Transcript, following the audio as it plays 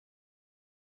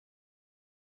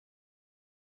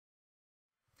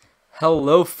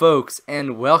Hello folks,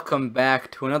 and welcome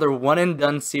back to another one and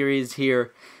done series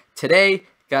here. Today,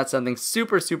 got something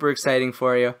super exciting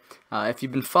for you. If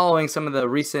you've been following some of the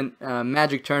recent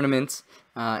Magic tournaments,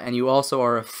 and you also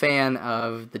are a fan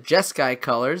of the Jeskai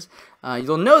colors,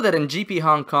 you'll know that in GP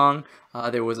Hong Kong,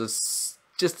 there was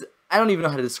I don't even know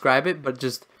how to describe it, but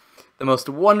just the most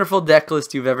wonderful deck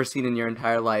list you've ever seen in your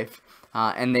entire life.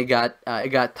 And it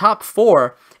got top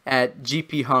 4 at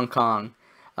GP Hong Kong.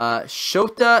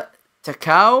 Shota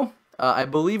Takao, I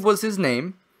believe was his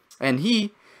name, and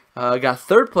he got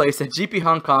 3rd place at GP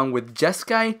Hong Kong with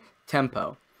Jeskai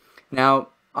Tempo. Now,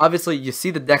 obviously, you see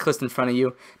the deck list in front of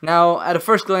you. Now, at a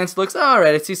first glance, it looks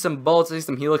alright. I see some bolts, I see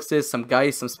some helixes, some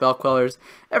geist, some spell quellers.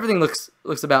 Everything looks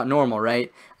about normal,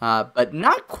 right? But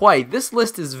not quite. This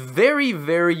list is very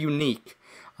unique.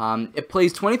 It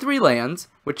plays 23 lands,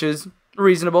 which is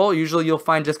reasonable. Usually you'll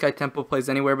find Jeskai Tempo plays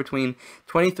anywhere between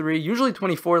 23, usually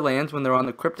 24 lands when they're on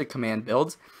the Cryptic Command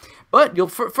builds. But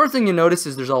first thing you notice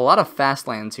is there's a lot of fast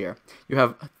lands here. You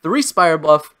have 3 Spire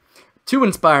Bluff, 2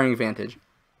 Inspiring Vantage.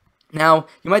 Now,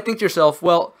 you might think to yourself,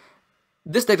 well,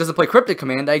 this deck doesn't play Cryptic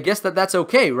Command. I guess that's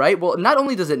okay, right? Well, not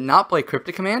only does it not play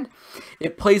Cryptic Command,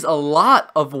 it plays a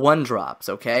lot of 1-drops,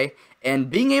 okay? And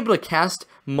being able to cast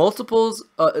multiples,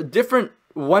 different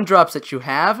 1-drops that you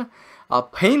have,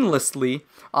 painlessly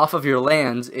off of your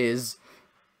lands is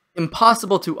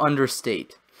impossible to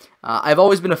understate. I've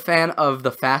always been a fan of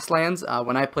the fast lands.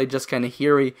 When I played Jeskai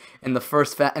Nahiri and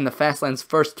the fast lands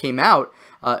first came out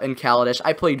in Kaladesh,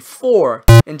 I played 4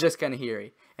 in Jeskai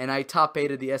Nahiri, and I top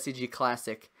 8'd the SCG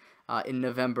Classic in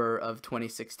November of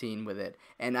 2016 with it,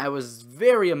 and I was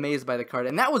very amazed by the card.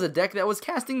 And that was a deck that was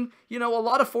casting, a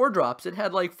lot of 4-drops. It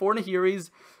had like 4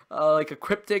 Nahiris, like a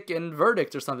Cryptic and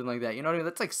Verdict or something like that. You know what I mean?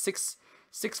 That's like 6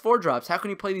 4-drops. How can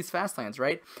you play these fast lands,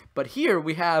 right? But here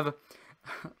we have,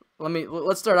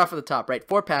 let's start off at the top, right?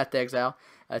 4 Path to Exile.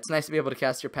 It's nice to be able to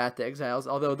cast your Path to Exiles,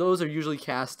 although those are usually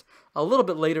cast a little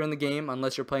bit later in the game,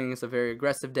 unless you're playing against a very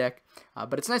aggressive deck.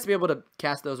 But it's nice to be able to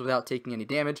cast those without taking any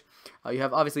damage. You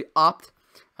have obviously Opt,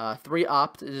 3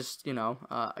 Opt, just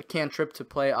a cantrip to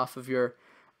play off of your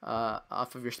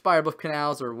Spire Bluff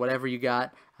Canals or whatever you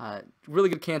got. Really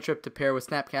good cantrip to pair with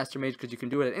Snapcaster Mage because you can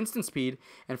do it at instant speed,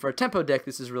 and for a tempo deck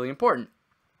this is really important.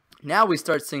 Now we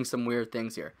start seeing some weird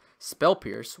things here. Spell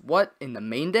Pierce, what, in the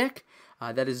main deck?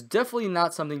 That is definitely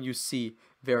not something you see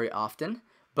very often,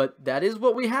 but that is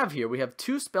what we have here. We have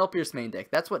 2 Spell Pierce main deck.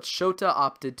 That's what Shota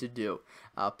opted to do.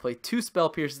 Play 2 Spell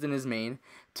Pierces in his main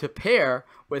to pair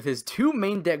with his 2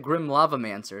 main deck Grim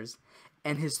Lavamancers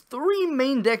and his 3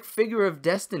 main deck Figure of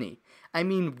Destiny. I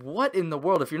mean, what in the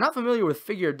world? If you're not familiar with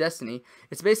Figure of Destiny,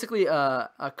 it's basically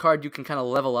a card you can kind of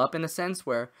level up in a sense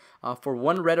where for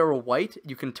 1 red or a white,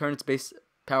 you can turn its base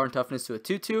power and toughness to a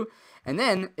 2/2, and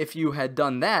then if you had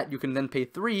done that, you can then pay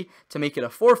 3 to make it a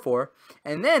 4/4,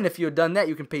 and then if you had done that,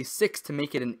 you can pay 6 to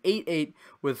make it an 8/8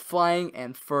 with flying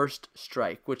and first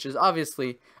strike, which is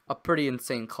obviously a pretty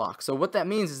insane clock. So what that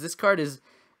means is this card is,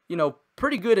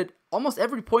 pretty good at almost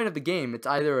every point of the game. It's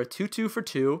either a 2/2 for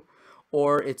 2,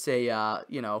 or it's a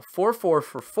 4/4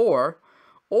 for 4,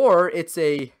 or it's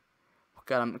a,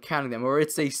 God, I'm counting them, or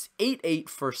it's a 8/8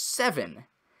 for 7,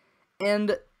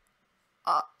 and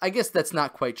I guess that's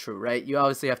not quite true, right? You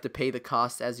obviously have to pay the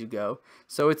cost as you go.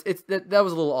 So that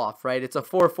was a little off, right? It's a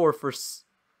 4/4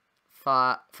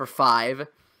 for 5,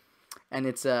 and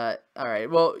it's all right.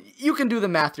 Well, you can do the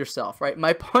math yourself, right?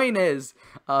 My point is,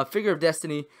 Figure of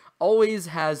Destiny always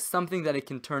has something that it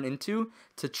can turn into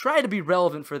to try to be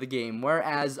relevant for the game,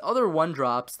 whereas other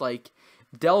 1-drops like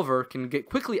Delver can get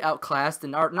quickly outclassed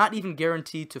and are not even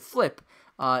guaranteed to flip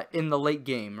in the late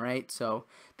game, right? So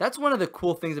that's one of the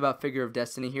cool things about Figure of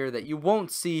Destiny here that you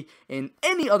won't see in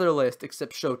any other list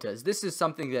except Shota's. This is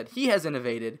something that he has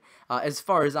innovated as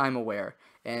far as I'm aware,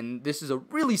 and this is a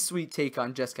really sweet take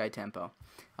on Jeskai Tempo.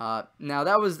 Now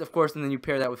that was, of course, and then you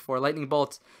pair that with 4 Lightning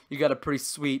Bolts, you got a pretty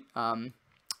sweet,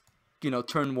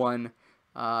 turn 1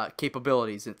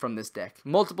 capabilities from this deck.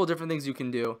 Multiple different things you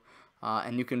can do,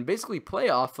 and you can basically play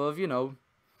off of,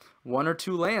 1 or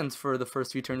 2 lands for the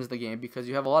first few turns of the game because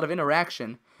you have a lot of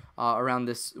interaction around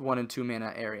this 1 and 2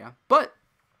 mana area. But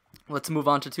let's move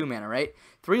on to 2 mana, right?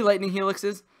 3 Lightning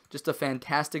Helixes, just a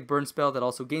fantastic burn spell that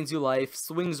also gains you life,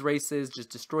 swings races,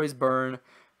 just destroys burn.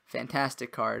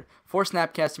 Fantastic card. 4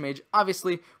 Snapcaster Mage.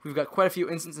 Obviously, we've got quite a few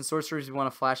instants and sorceries we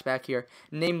want to flashback here,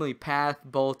 namely Path,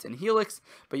 Bolt, and Helix,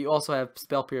 but you also have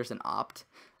Spell Pierce and Opt.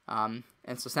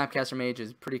 And so Snapcaster Mage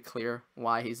is pretty clear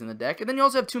why he's in the deck. And then you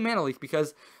also have 2 Mana Leak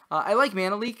because I like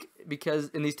Mana Leak because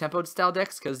in these tempo style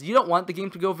decks because you don't want the game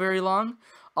to go very long.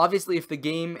 Obviously, if the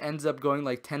game ends up going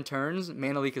like 10 turns,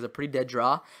 Mana Leak is a pretty dead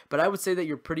draw, but I would say that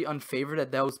you're pretty unfavored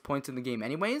at those points in the game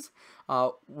anyways.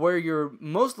 Where you're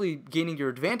mostly gaining your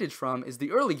advantage from is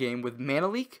the early game with Mana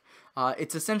Leak.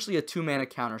 It's essentially a 2-mana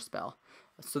counter spell.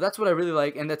 So that's what I really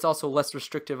like, and that's also less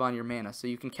restrictive on your mana. So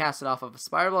you can cast it off of a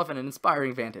Spire Bluff and an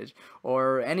Inspiring Vantage,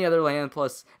 or any other land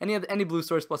plus any blue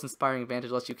source plus Inspiring Vantage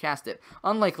lets you cast it.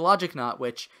 Unlike Logic Knot,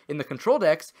 which in the control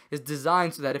decks is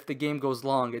designed so that if the game goes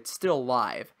long, it's still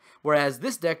live. Whereas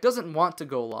this deck doesn't want to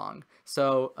go long.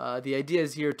 So the idea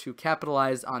is here to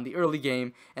capitalize on the early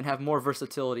game and have more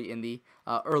versatility in the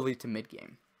early to mid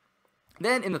game.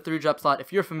 Then in the 3-drop slot,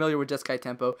 if you're familiar with Jeskai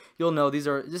Tempo, you'll know this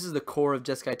is the core of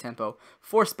Jeskai Tempo.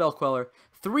 4 Spell Queller,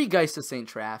 3 Geist of Saint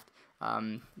Traft,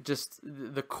 just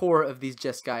the core of these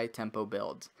Jeskai Tempo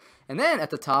builds. And then at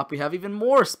the top, we have even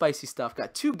more spicy stuff.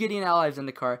 Got 2 Gideon Allies in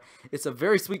the card. It's a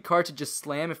very sweet card to just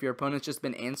slam if your opponent's just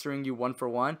been answering you 1 for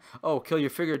 1. Oh, kill your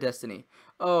Figure of Destiny.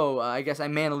 Oh, I guess I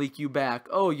Mana Leak you back.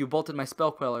 Oh, you bolted my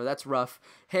Spell Queller. That's rough.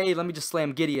 Hey, let me just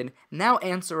slam Gideon. Now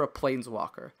answer a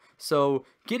Planeswalker. So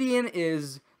Gideon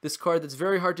is this card that's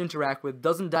very hard to interact with,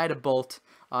 doesn't die to bolt,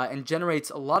 and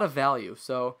generates a lot of value.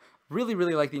 So really,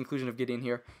 really like the inclusion of Gideon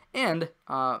here. And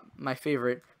my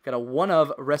favorite, got a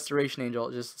 1-of Restoration Angel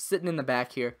just sitting in the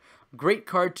back here. Great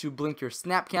card to blink your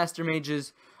Snapcaster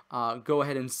Mages. Go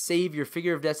ahead and save your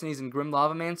Figure of Destinies and Grim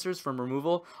Lavamancers from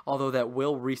removal, although that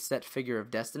will reset Figure of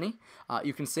Destiny.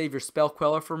 You can save your Spell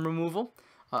Queller from removal,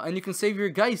 and you can save your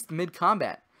Geist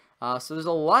mid-combat. So there's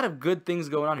a lot of good things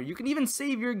going on here. You can even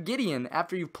save your Gideon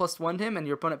after you've +1'd him and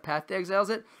your opponent Path to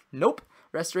Exiles it. Nope.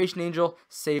 Restoration Angel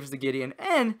saves the Gideon,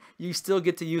 and you still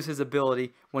get to use his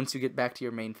ability once you get back to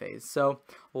your main phase. So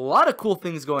a lot of cool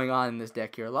things going on in this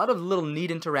deck here. A lot of little neat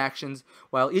interactions.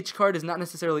 While each card is not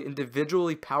necessarily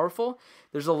individually powerful,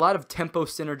 there's a lot of tempo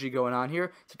synergy going on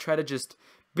here to try to just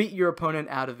beat your opponent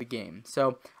out of the game.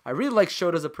 So I really like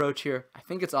Shota's approach here. I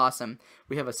think it's awesome.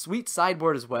 We have a sweet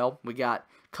sideboard as well. We got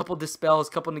couple Dispels,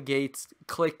 couple Negates,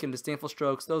 Click, and Disdainful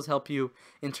Strokes. Those help you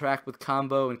interact with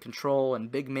combo and control and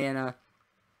big mana.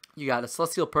 You got a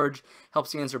Celestial Purge,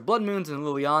 helps you answer Blood Moons and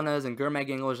Lilianas and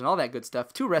Gurmag Anglers and all that good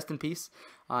stuff. 2 Rest in Peace.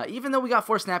 Even though we got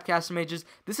 4 Snapcaster Mages,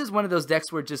 this is one of those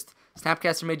decks where just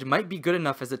Snapcaster Mage might be good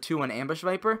enough as a 2-1 Ambush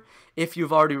Viper if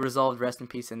you've already resolved Rest in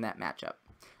Peace in that matchup.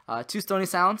 2 Stony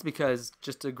Silence, because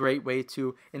just a great way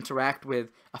to interact with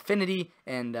Affinity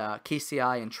and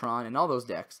KCI and Tron and all those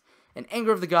decks. And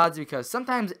Anger of the Gods, because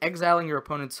sometimes exiling your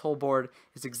opponent's whole board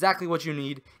is exactly what you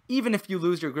need, even if you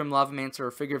lose your Grim Lavamancer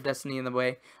or Figure of Destiny in the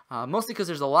way. Mostly because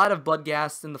there's a lot of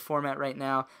Bloodghast in the format right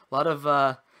now. A lot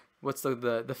of, what's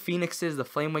the Phoenixes, the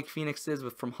Flamewake Phoenixes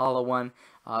from Hollow 1.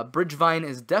 Bridgevine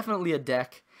is definitely a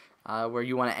deck where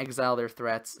you want to exile their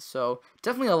threats. So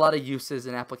definitely a lot of uses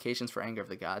and applications for Anger of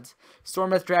the Gods.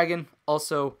 Stormwrath Dragon,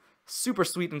 also super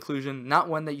sweet inclusion, not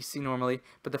one that you see normally,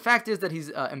 but the fact is that he's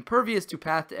impervious to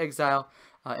Path to Exile,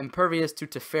 impervious to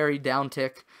Teferi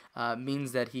downtick,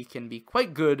 means that he can be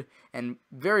quite good and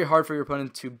very hard for your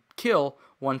opponent to kill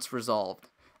once resolved.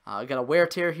 Got a Wear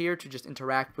Tear here to just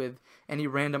interact with any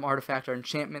random artifact or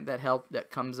enchantment that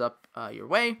comes up your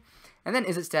way. And then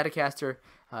Izzet Staticaster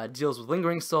deals with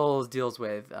Lingering Souls, deals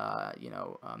with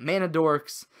Mana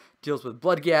Dorks, deals with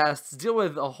Bloodghasts, deal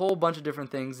with a whole bunch of different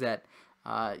things that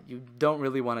you don't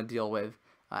really want to deal with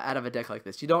out of a deck like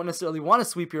this. You don't necessarily want to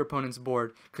sweep your opponent's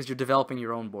board because you're developing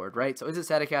your own board, right? So Izzet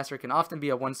Staticaster can often be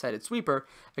a one-sided sweeper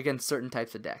against certain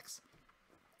types of decks.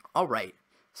 Alright,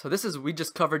 so we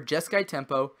just covered Jeskai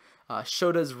Tempo,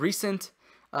 Shota's recent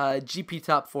GP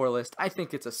Top 4 list. I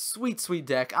think it's a sweet, sweet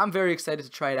deck. I'm very excited to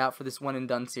try it out for this One and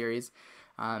Done series.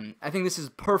 I think this is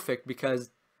perfect because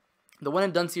the One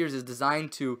and Done series is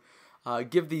designed to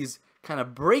give these kind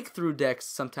of breakthrough decks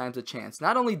sometimes a chance.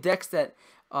 Not only decks that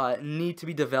need to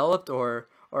be developed or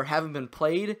haven't been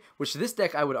played, which this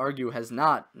deck I would argue has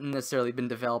not necessarily been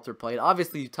developed or played.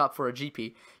 Obviously, you top for a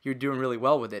GP, you're doing really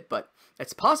well with it, but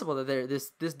it's possible that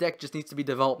this deck just needs to be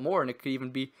developed more, and it could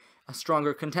even be a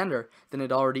stronger contender than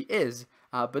it already is.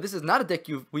 But this is not a deck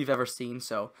we've ever seen,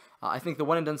 so I think the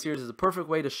One and Done series is a perfect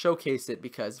way to showcase it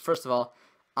because, first of all,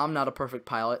 I'm not a perfect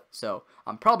pilot, so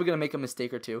I'm probably going to make a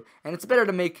mistake or two, and it's better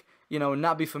to make,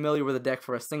 not be familiar with a deck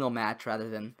for a single match rather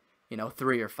than,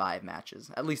 3 or 5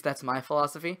 matches. At least that's my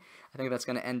philosophy. I think that's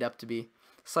going to end up to be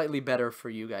slightly better for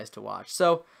you guys to watch.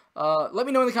 So, let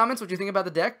me know in the comments what you think about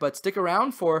the deck, but stick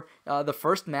around for the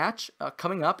first match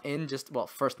coming up in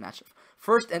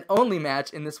first and only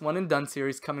match in this One and Done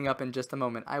series coming up in just a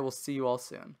moment. I will see you all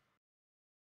soon.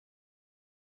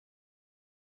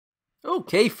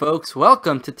 Okay, folks,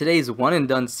 welcome to today's One and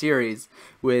Done series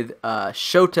with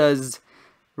Shota's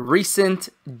recent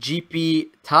GP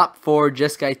top 4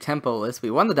 Jeskai Tempo list.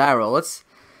 We won the die roll. Let's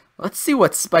see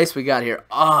what spice we got here.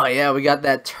 Oh yeah, we got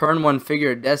that turn 1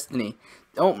 Figure of Destiny.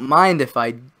 Don't mind if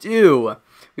I do.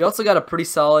 We also got a pretty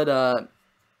solid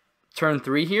turn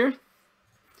 3 here.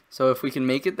 So if we can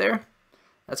make it there,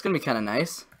 that's going to be kind of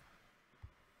nice.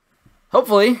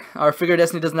 Hopefully, our Figure of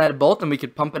Destiny doesn't add a bolt, and we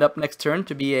could pump it up next turn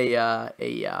to be a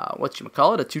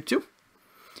whatchamacallit, a 2-2. We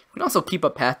can also keep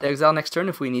up Path to Exile next turn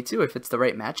if we need to, if it's the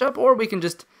right matchup, or we can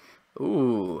just,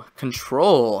 ooh,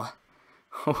 control.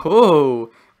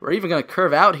 Oh, we're even going to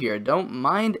curve out here. Don't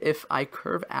mind if I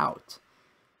curve out.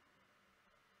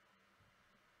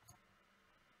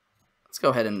 Let's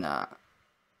go ahead and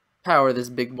power this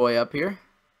big boy up here.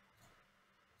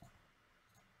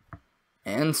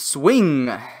 And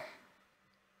swing.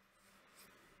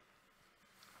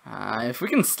 If we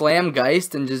can slam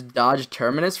Geist and just dodge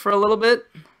Terminus for a little bit,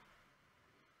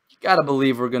 you gotta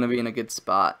believe we're gonna be in a good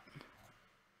spot.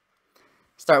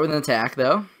 Start with an attack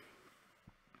though.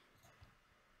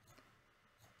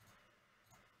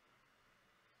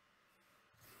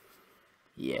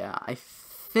 Yeah, I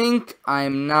think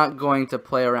I'm not going to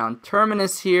play around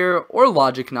Terminus here or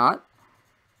Logic Knot.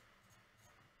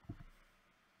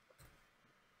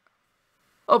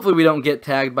 Hopefully we don't get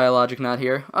tagged by a Logic Knot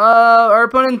here. Our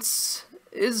opponent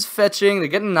is fetching. They're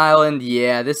getting an island.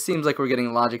 Yeah, this seems like we're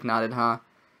getting Logic Knotted, huh?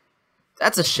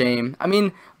 That's a shame. I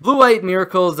mean, Blue-White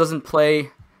Miracles doesn't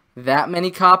play that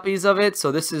many copies of it, so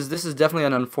this is definitely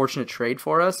an unfortunate trade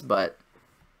for us, but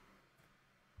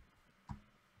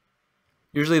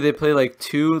usually they play like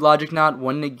 2 Logic Knot,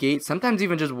 1 Negate, sometimes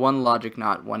even just 1 Logic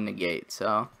Knot, 1 Negate.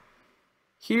 So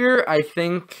here I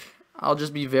think I'll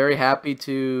just be very happy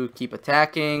to keep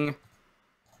attacking.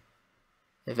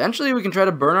 Eventually we can try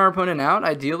to burn our opponent out,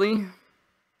 ideally.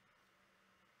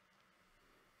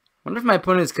 Wonder if my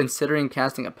opponent is considering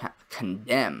casting a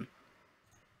Condemn.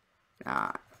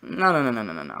 Nah.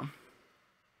 No.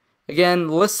 Again,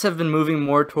 lists have been moving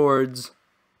more towards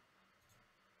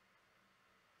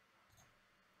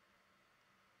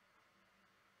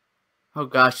oh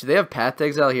gosh, do they have Path to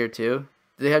Exile here too?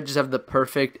 Do they just have the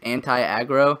perfect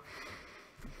anti-aggro?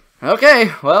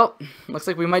 Okay, well, looks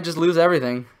like we might just lose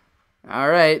everything.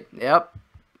 Alright, yep.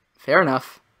 Fair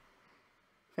enough.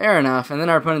 Fair enough. And then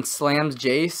our opponent slams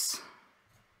Jace.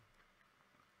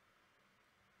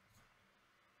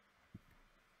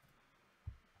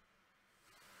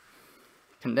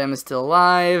 Condemn is still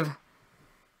alive.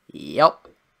 Yep.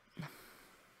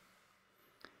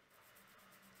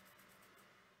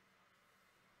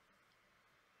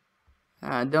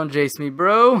 Don't Jace me,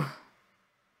 bro.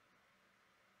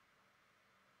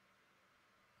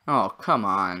 Oh, come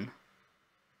on.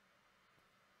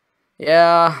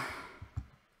 Yeah.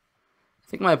 I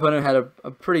think my opponent had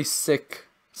a pretty sick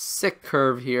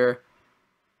curve here.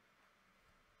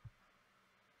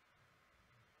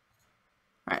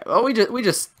 Alright, well, we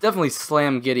just definitely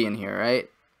slam Gideon here, right?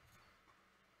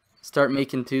 Start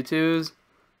making 2-2s.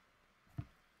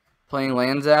 Playing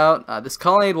lands out. This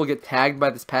Colonnade will get tagged by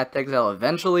this Path to Exile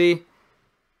eventually.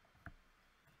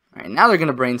 Alright, now they're going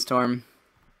to brainstorm.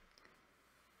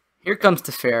 Here comes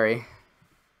Teferi.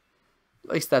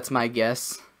 At least that's my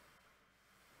guess.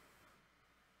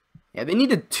 Yeah, they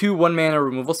needed 2 1-mana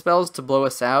removal spells to blow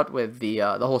us out with the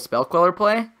whole Spell Queller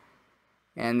play.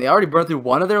 And they already burned through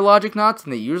 1 of their Logic Knots,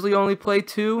 and they usually only play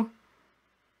 2.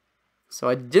 So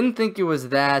I didn't think it was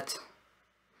that.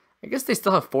 I guess they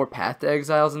still have 4 Path to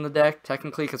Exiles in the deck,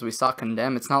 technically, because we saw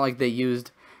Condemn. It's not like they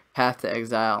used Path to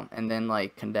Exile and then,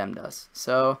 like, condemned us.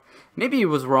 So maybe it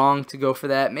was wrong to go for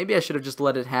that. Maybe I should have just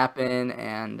let it happen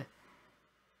and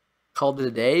called it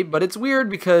a day. But it's weird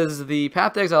because the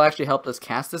Path to Exile actually helped us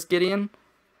cast this Gideon.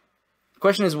 The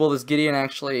question is, will this Gideon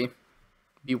actually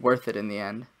be worth it in the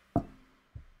end?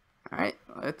 Alright,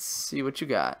 let's see what you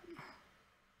got.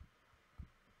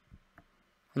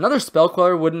 Another Spell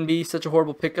Queller wouldn't be such a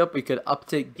horrible pickup. We could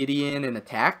uptick Gideon and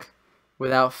attack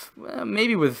without,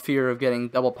 maybe with fear of getting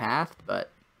double pathed,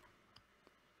 but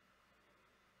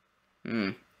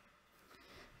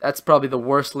that's probably the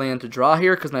worst land to draw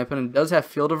here because my opponent does have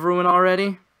Field of Ruin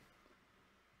already.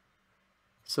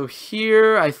 So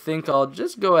here I think I'll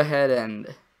just go ahead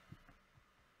and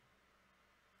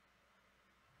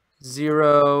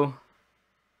 0.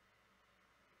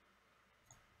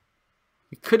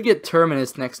 We could get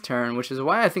Terminus next turn, which is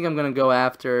why I think I'm going to go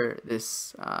after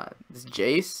this this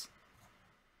Jace.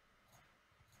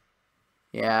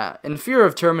 Yeah, in fear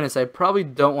of Terminus, I probably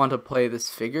don't want to play this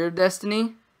Figure of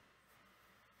Destiny.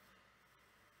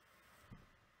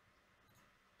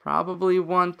 Probably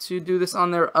want to do this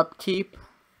on their upkeep.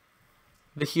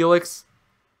 The Helix.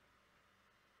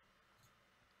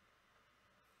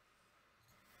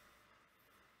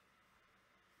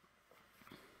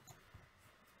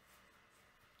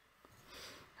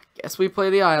 Guess we play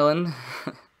the island.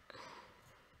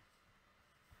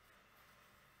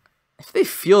 If they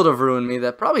Field of Ruin me,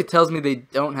 that probably tells me they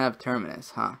don't have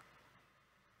Terminus, huh?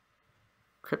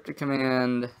 Cryptic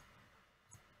Command.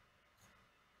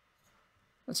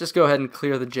 Let's just go ahead and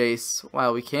clear the Jace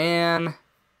while we can.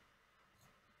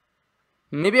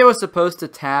 Maybe I was supposed to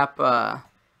tap...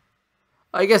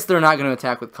 I guess they're not going to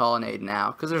attack with Colonnade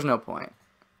now, because there's no point.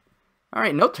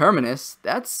 Alright, no Terminus.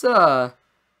 That's, at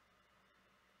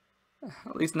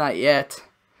least not yet.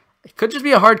 It could just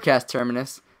be a hardcast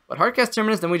Terminus. But hardcast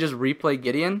Terminus, then we just replay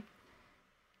Gideon.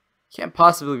 Can't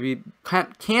possibly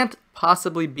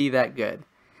be that good.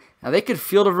 Now they could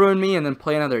Field of Ruin me and then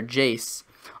play another Jace.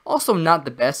 Also not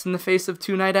the best in the face of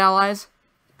 2 Knight allies.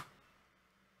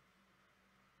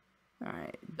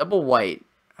 Alright, double white.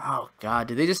 Oh god,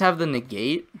 did they just have the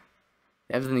negate?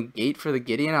 They have the negate for the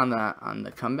Gideon on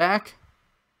the comeback?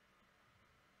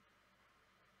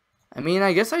 I mean,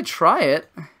 I guess I'd try it.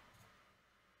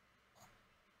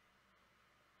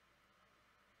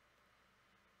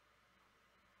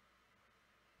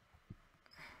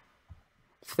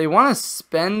 If they want to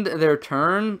spend their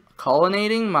turn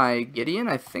colonnading my Gideon,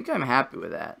 I think I'm happy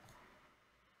with that.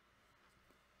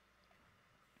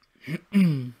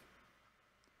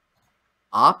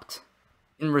 Opt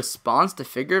in response to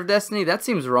Figure of Destiny? That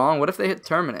seems wrong. What if they hit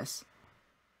Terminus?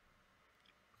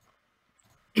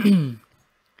 It's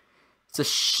a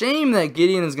shame that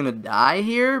Gideon is going to die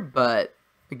here, but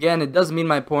again, it doesn't mean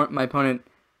my opponent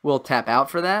will tap out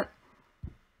for that.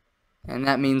 And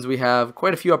that means we have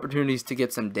quite a few opportunities to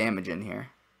get some damage in here.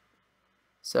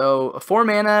 So, a 4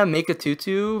 mana, make a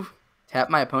 2/2, tap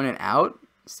my opponent out.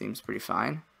 Seems pretty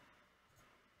fine.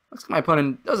 Looks like my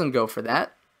opponent doesn't go for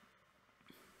that.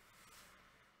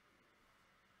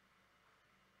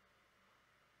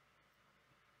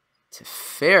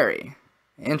 Teferi.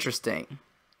 Interesting.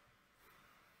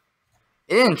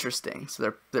 Interesting.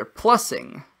 So they're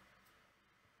plussing.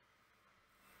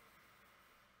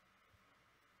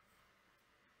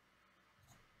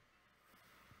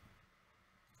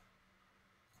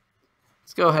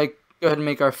 Let's go ahead and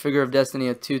make our Figure of Destiny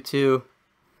a 2/2.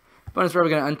 Opponent's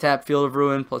probably going to untap Field of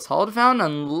Ruin plus Hallowed Fountain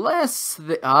unless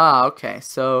they... Ah, okay.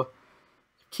 So,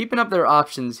 keeping up their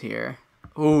options here.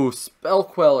 Ooh, Spell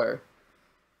Queller.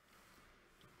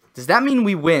 Does that mean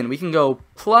we win? We can go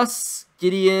plus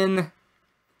Gideon,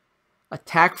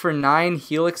 attack for 9,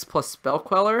 Helix plus Spell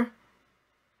Queller.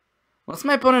 Unless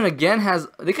my opponent again has...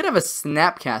 They could have a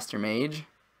Snapcaster Mage.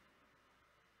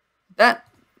 That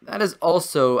is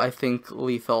also, I think,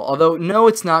 lethal. Although, no,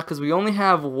 it's not, because we only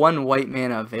have 1 white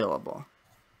mana available.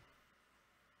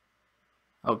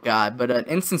 Oh, God, but an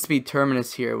instant speed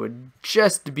Terminus here would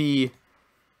just be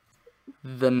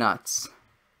the nuts.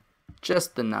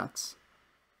 Just the nuts.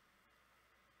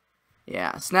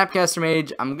 Yeah, Snapcaster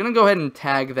Mage, I'm going to go ahead and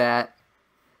tag that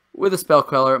with a Spell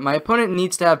Queller. My opponent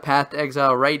needs to have Path to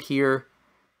Exile right here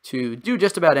to do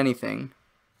just about anything.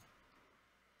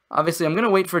 Obviously, I'm going to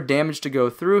wait for damage to go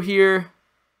through here.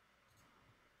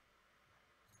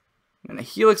 I'm going to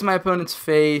Helix my opponent's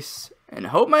face and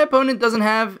hope my opponent doesn't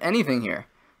have anything here.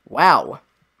 Wow.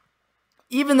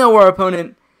 Even though our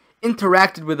opponent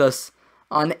interacted with us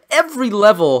on every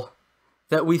level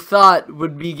that we thought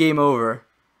would be game over,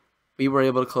 we were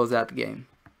able to close out the game.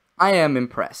 I am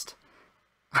impressed.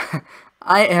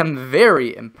 I am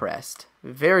very impressed.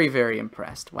 Very, very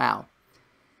impressed. Wow.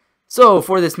 So,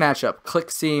 for this matchup,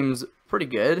 Click seems pretty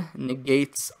good.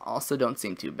 Negates also don't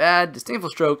seem too bad.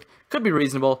 Disdainful Stroke could be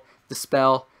reasonable.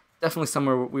 Dispel, definitely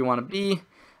somewhere we want to be.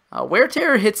 Wear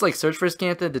Terror hits like Search for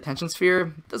Scanta, Detention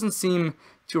Sphere, doesn't seem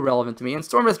too relevant to me. And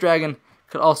Stormbreath Dragon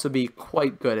could also be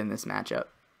quite good in this matchup.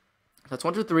 That's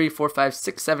 1, 2, 3, 4, 5,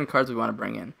 6, 7 cards we want to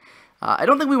bring in. I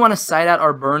don't think we want to side out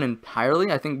our burn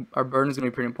entirely. I think our burn is going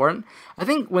to be pretty important. I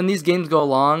think when these games go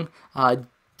along,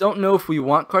 don't know if we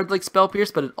want cards like Spell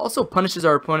Pierce, but it also punishes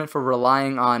our opponent for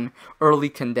relying on early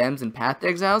Condemns and Path to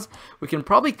Exiles. We can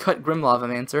probably cut Grim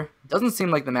Lavamancer. Doesn't seem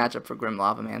like the matchup for Grim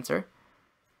Lavamancer.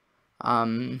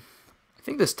 I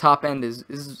think this top end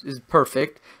is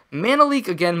perfect. Mana Leak,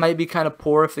 again, might be kind of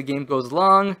poor if the game goes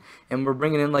long, and we're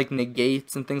bringing in, like,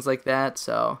 Negates and things like that,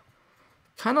 so...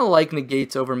 Kind of like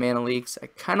Negates over Mana Leaks. I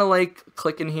kind of like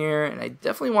clicking here, and I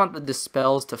definitely want the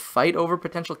Dispels to fight over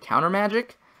potential counter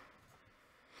magic,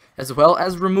 as well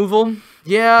as removal.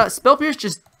 Yeah, Spell Pierce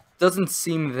just doesn't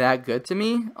seem that good to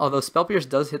me, although Spell Pierce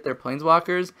does hit their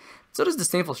Planeswalkers. So does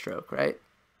Disdainful Stroke, right?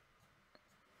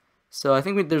 So I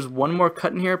think there's one more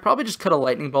cut in here. Probably just cut a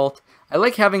Lightning Bolt. I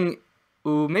like having...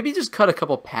 Ooh, maybe just cut a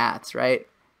couple paths, right?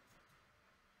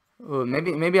 Ooh,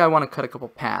 maybe I want to cut a couple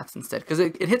paths instead, because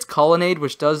it hits Colonnade,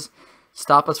 which does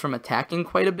stop us from attacking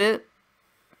quite a bit.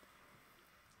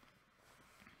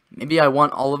 Maybe I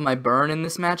want all of my burn in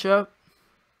this matchup.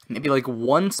 Maybe like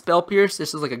one Spell Pierce.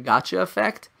 This is like a gotcha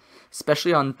effect,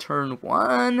 especially on turn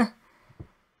 1.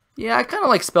 Yeah, I kind of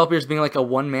like Spell Pierce being like a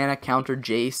 1-mana counter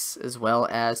Jace as well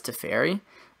as Teferi.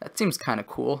 That seems kind of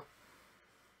cool.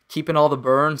 Keeping all the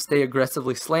burn, stay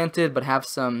aggressively slanted, but have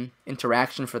some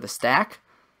interaction for the stack.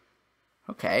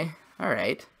 Okay,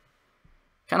 alright.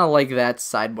 Kind of like that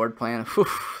sideboard plan. Whew,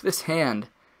 this hand.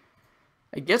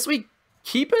 I guess we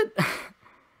keep it?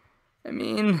 I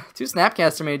mean, 2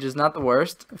 Snapcaster Mage is not the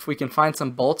worst. If we can find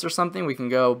some bolts or something, we can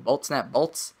go Bolt, Snap,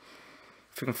 Bolts.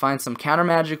 If we can find some counter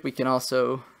magic, we can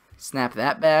also snap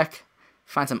that back.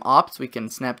 Find some opts, we can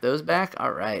snap those back.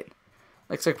 Alright.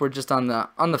 Looks like we're just on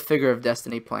the Figure of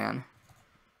Destiny plan.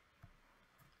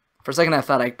 For a second I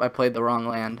thought I played the wrong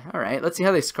land. Alright, let's see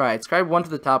how they scribe. Scribe 1 to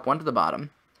the top, 1 to the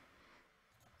bottom.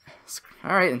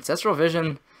 Alright, Ancestral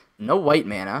Vision, no white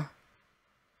mana.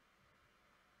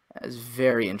 That is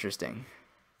very interesting.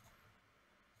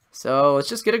 So let's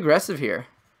just get aggressive here.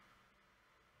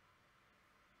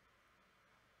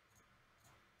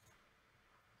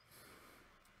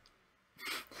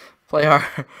 Play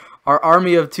our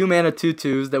army of 2-mana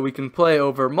 2/2s that we can play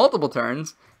over multiple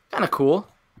turns. Kind of cool.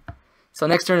 So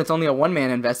next turn it's only a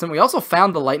 1-mana investment. We also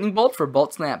found the Lightning Bolt for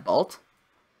Bolt, Snap, Bolt.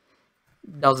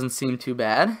 Doesn't seem too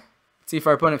bad. Let's see if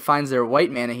our opponent finds their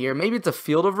white mana here. Maybe it's a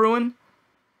Field of Ruin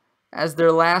as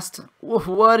their last.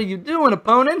 What are you doing,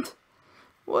 opponent?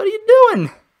 What are you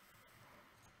doing?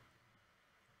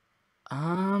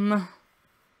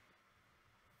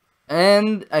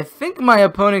 And I think my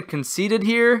opponent conceded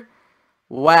here.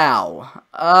 Wow.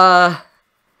 I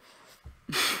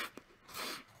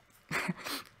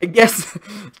guess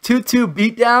 2/2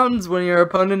 beatdowns when your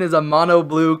opponent is a mono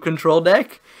blue control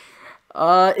deck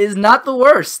is not the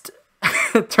worst.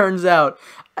 It turns out.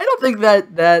 I don't think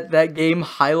that game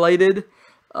highlighted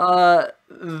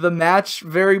the match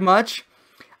very much.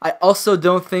 I also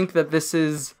don't think that this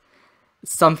is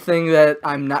something that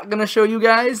I'm not going to show you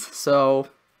guys. So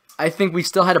I think we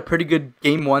still had a pretty good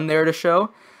game 1 there to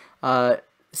show.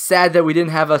 Sad that we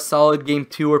didn't have a solid game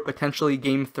 2 or potentially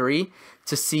game 3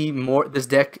 to see more this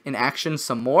deck in action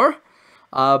some more.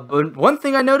 But one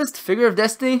thing I noticed, Figure of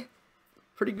Destiny,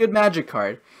 pretty good Magic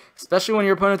card, especially when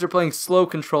your opponents are playing slow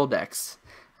control decks,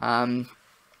 and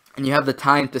you have the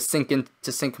time to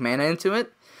sink mana into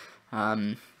it.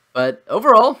 But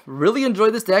overall, really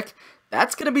enjoyed this deck.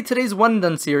 That's going to be today's One and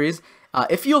Done series.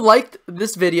 If you liked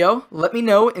this video, let me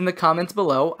know in the comments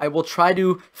below. I will try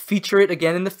to feature it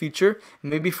again in the future,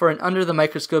 maybe for an Under the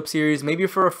Microscope series, maybe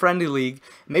for a friendly league,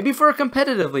 maybe for a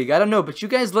competitive league, I don't know, but you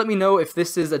guys let me know if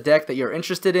this is a deck that you're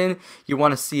interested in, you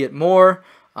want to see it more.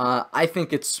 I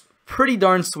think it's pretty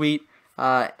darn sweet,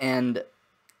 and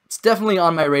it's definitely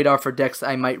on my radar for decks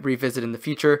I might revisit in the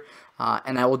future,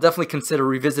 and I will definitely consider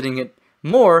revisiting it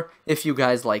more if you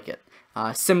guys like it.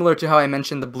 Similar to how I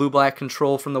mentioned the blue-black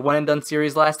control from the One and Done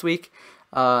series last week.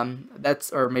 Or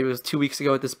maybe it was 2 weeks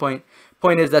ago at this point.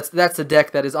 Point is, that's a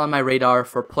deck that is on my radar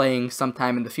for playing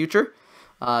sometime in the future.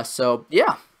 So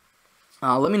yeah,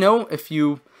 let me know if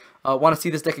you want to see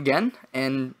this deck again,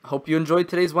 and hope you enjoyed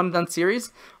today's One and Done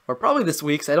series, or probably this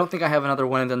week's. I don't think I have another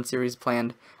One and Done series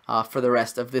planned for the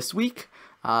rest of this week.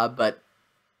 But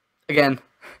again,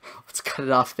 let's cut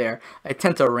it off there. I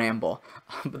tend to ramble,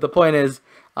 but the point is,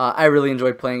 I really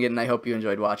enjoyed playing it, and I hope you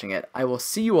enjoyed watching it. I will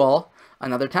see you all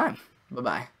another time.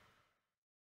 Bye-bye.